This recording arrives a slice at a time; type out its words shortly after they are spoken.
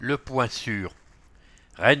Le Point Sur.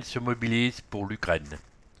 Rennes se mobilise pour l'Ukraine.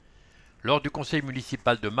 Lors du conseil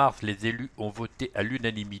municipal de mars, les élus ont voté à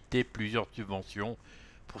l'unanimité plusieurs subventions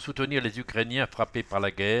pour soutenir les Ukrainiens frappés par la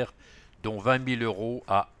guerre, dont 20 000 euros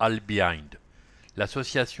à All Behind.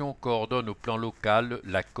 L'association coordonne au plan local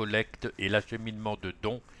la collecte et l'acheminement de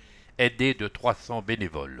dons, aidés de 300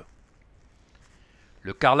 bénévoles.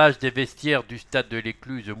 Le carrelage des vestiaires du stade de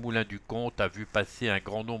l'Écluse Moulin du Comte a vu passer un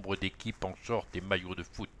grand nombre d'équipes en short et maillots de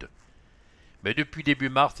foot. Mais depuis début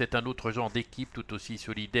mars, c'est un autre genre d'équipe tout aussi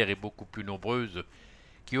solidaire et beaucoup plus nombreuse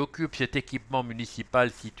qui occupe cet équipement municipal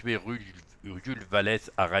situé rue Jules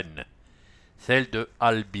Vallès à Rennes, celle de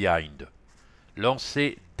All Behind.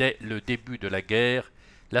 Lancée dès le début de la guerre,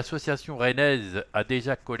 l'association rennaise a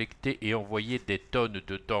déjà collecté et envoyé des tonnes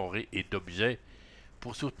de denrées et d'objets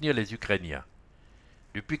pour soutenir les Ukrainiens.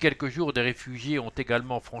 Depuis quelques jours, des réfugiés ont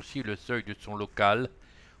également franchi le seuil de son local,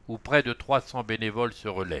 où près de 300 bénévoles se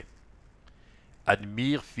relaient.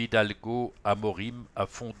 Admir Fidalgo Amorim a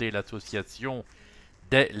fondé l'association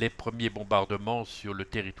dès les premiers bombardements sur le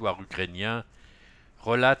territoire ukrainien,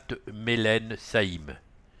 relate Mélène Saïm.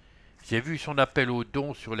 J'ai vu son appel aux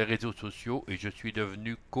dons sur les réseaux sociaux et je suis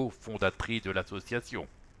devenue cofondatrice de l'association.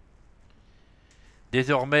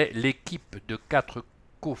 Désormais, l'équipe de 4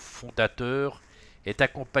 cofondateurs est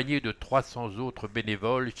accompagnée de 300 autres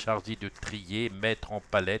bénévoles chargés de trier, mettre en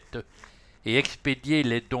palette et expédier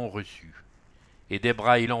les dons reçus. Et des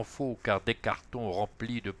bras il en faut, car des cartons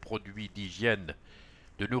remplis de produits d'hygiène,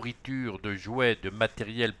 de nourriture, de jouets, de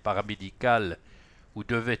matériel paramédical ou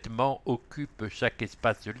de vêtements occupent chaque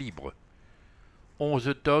espace libre.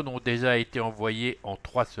 11 tonnes ont déjà été envoyées en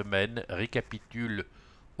 3 semaines, récapitule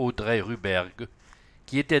Audrey Ruberg,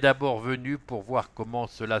 qui était d'abord venue pour voir comment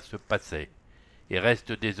cela se passait, et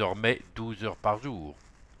reste désormais 12 heures par jour.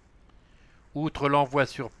 Outre l'envoi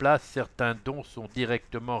sur place, certains dons sont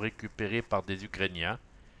directement récupérés par des Ukrainiens.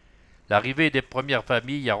 L'arrivée des premières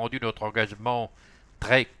familles a rendu notre engagement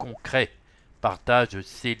très concret, partage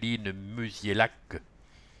Céline Musielac,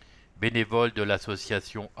 bénévole de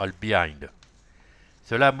l'association All Behind.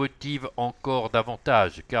 Cela motive encore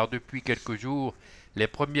davantage, car depuis quelques jours, les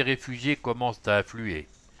premiers réfugiés commencent à affluer.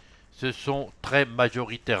 Ce sont très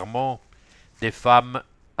majoritairement des femmes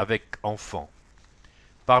avec enfants.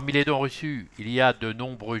 Parmi les dons reçus, il y a de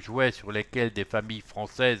nombreux jouets sur lesquels des familles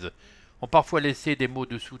françaises ont parfois laissé des mots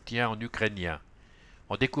de soutien en ukrainien.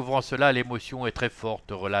 En découvrant cela, l'émotion est très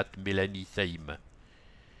forte, relate Mélanie Saïm.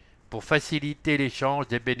 Pour faciliter l'échange,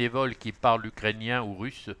 des bénévoles qui parlent ukrainien ou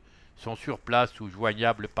russe sont sur place ou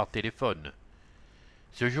joignables par téléphone.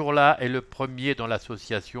 Ce jour-là est le premier dans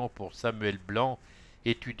l'association pour Samuel Blanc,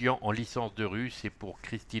 étudiant en licence de russe, et pour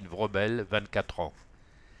Christine Vrobel, 24 ans.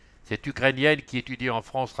 Cette Ukrainienne qui étudie en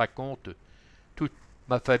France raconte « Toute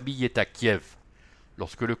ma famille est à Kiev.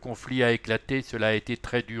 Lorsque le conflit a éclaté, cela a été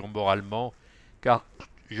très dur moralement, car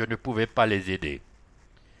je ne pouvais pas les aider.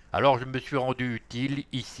 Alors je me suis rendu utile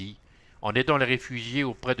ici, en aidant les réfugiés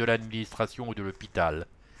auprès de l'administration ou de l'hôpital.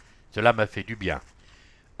 Cela m'a fait du bien.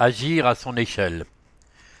 Agir à son échelle. »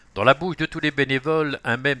 Dans la bouche de tous les bénévoles,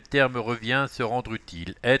 un même terme revient, se rendre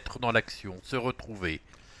utile, être dans l'action, se retrouver.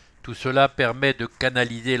 Tout cela permet de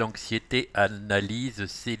canaliser l'anxiété, analyse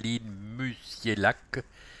Céline Musielac,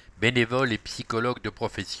 bénévole et psychologue de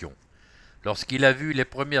profession. Lorsqu'il a vu les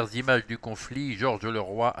premières images du conflit, Georges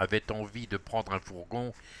Leroy avait envie de prendre un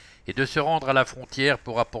fourgon et de se rendre à la frontière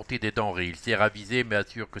pour apporter des denrées. Il s'est ravisé mais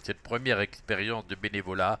assure que cette première expérience de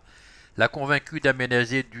bénévolat l'a convaincu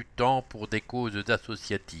d'aménager du temps pour des causes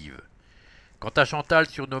associatives. Quant à Chantal,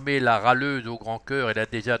 surnommée la râleuse au grand cœur, elle a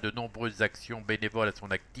déjà de nombreuses actions bénévoles à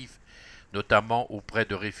son actif, notamment auprès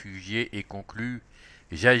de réfugiés, et conclut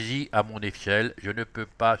 « J'agis à mon échelle, je ne peux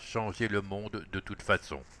pas changer le monde de toute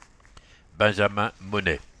façon. » Benjamin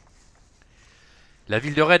Monnet. La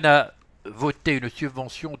ville de Rennes a voté une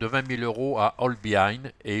subvention de 20 000 euros à All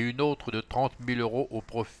Behind et une autre de 30 000 euros au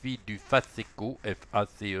profit du FACECO,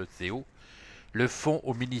 F-A-C-E-C-O, le fonds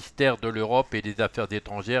au ministère de l'Europe et des Affaires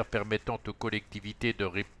étrangères permettant aux collectivités de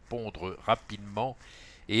répondre rapidement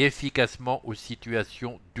et efficacement aux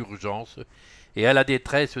situations d'urgence et à la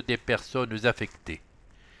détresse des personnes affectées.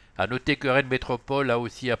 À noter que Rennes Métropole a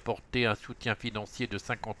aussi apporté un soutien financier de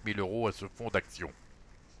 50 000 euros à ce fonds d'action.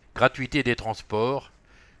 Gratuité des transports.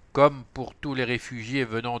 Comme pour tous les réfugiés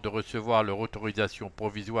venant de recevoir leur autorisation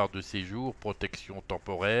provisoire de séjour, protection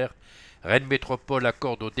temporaire, Rennes Métropole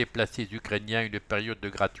accorde aux déplacés ukrainiens une période de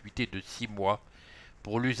gratuité de 6 mois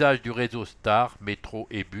pour l'usage du réseau Star, métro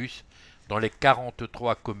et bus dans les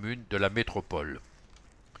 43 communes de la métropole.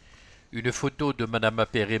 Une photo de Madame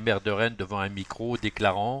Appéré, maire de Rennes, devant un micro,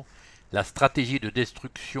 déclarant La stratégie de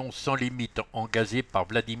destruction sans limite engagée par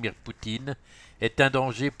Vladimir Poutine est un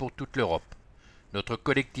danger pour toute l'Europe. Notre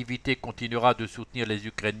collectivité continuera de soutenir les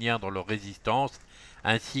Ukrainiens dans leur résistance,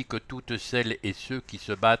 ainsi que toutes celles et ceux qui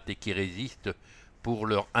se battent et qui résistent pour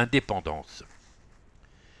leur indépendance.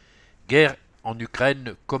 Guerre en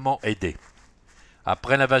Ukraine, comment aider?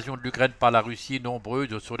 Après l'invasion de l'Ukraine par la Russie,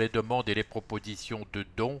 nombreuses sont les demandes et les propositions de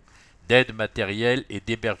dons, d'aide matérielle et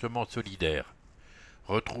d'hébergement solidaire.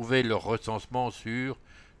 Retrouvez leur recensement sur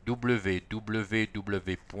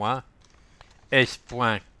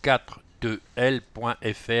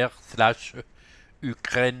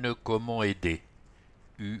www.s.42l.fr/Ukraine comment aider.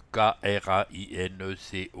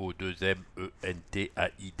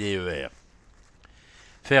 UKRAINCO2MENTAIDER.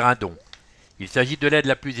 Faire un don. Il s'agit de l'aide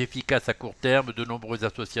la plus efficace à court terme. De nombreuses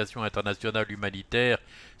associations internationales humanitaires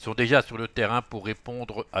sont déjà sur le terrain pour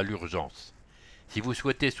répondre à l'urgence. Si vous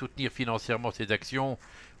souhaitez soutenir financièrement ces actions,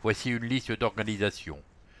 voici une liste d'organisations.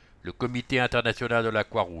 Le Comité international de la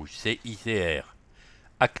Croix-Rouge, CICR,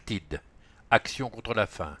 ACTID, Action contre la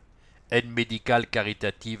faim, Aide médicale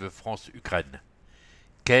caritative France-Ukraine,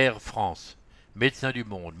 CARE France, Médecins du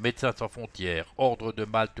Monde, Médecins sans frontières, Ordre de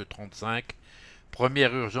Malte 35,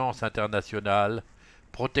 Première urgence internationale,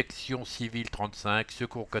 Protection civile 35,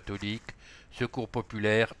 Secours catholique, Secours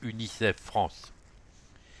populaire, UNICEF France.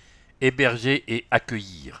 Héberger et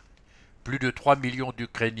accueillir. Plus de 3 millions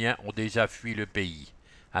d'Ukrainiens ont déjà fui le pays.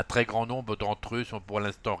 Un très grand nombre d'entre eux sont pour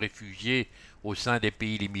l'instant réfugiés au sein des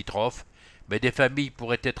pays limitrophes, mais des familles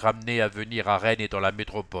pourraient être amenées à venir à Rennes et dans la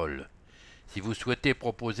métropole. Si vous souhaitez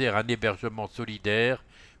proposer un hébergement solidaire,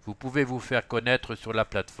 vous pouvez vous faire connaître sur la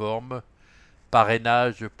plateforme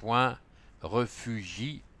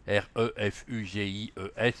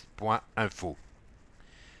parrainage.refugies.info.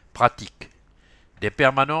 Pratique. Des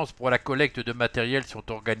permanences pour la collecte de matériel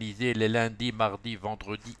sont organisées les lundis, mardis,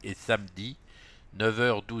 vendredis et samedis,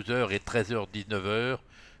 9h, 12h et 13h, 19h,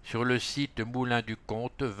 sur le site Moulin du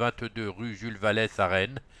Comte, 22 rue Jules Vallès à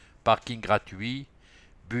Rennes, parking gratuit,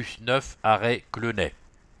 bus 9, arrêt Clenay.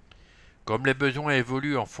 Comme les besoins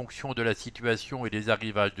évoluent en fonction de la situation et des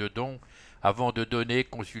arrivages de dons, avant de donner,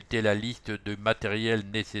 consultez la liste de matériel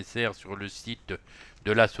nécessaire sur le site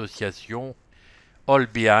de l'association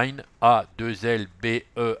allbehind,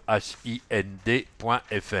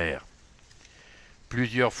 a2lbehind.fr.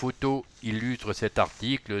 Plusieurs photos illustrent cet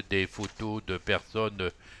article, des photos de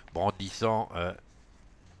personnes brandissant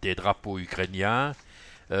des drapeaux ukrainiens,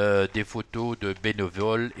 des photos de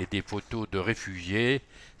bénévoles et des photos de réfugiés.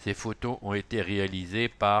 Ces photos ont été réalisées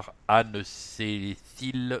par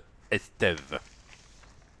Anne-Cécile Estève.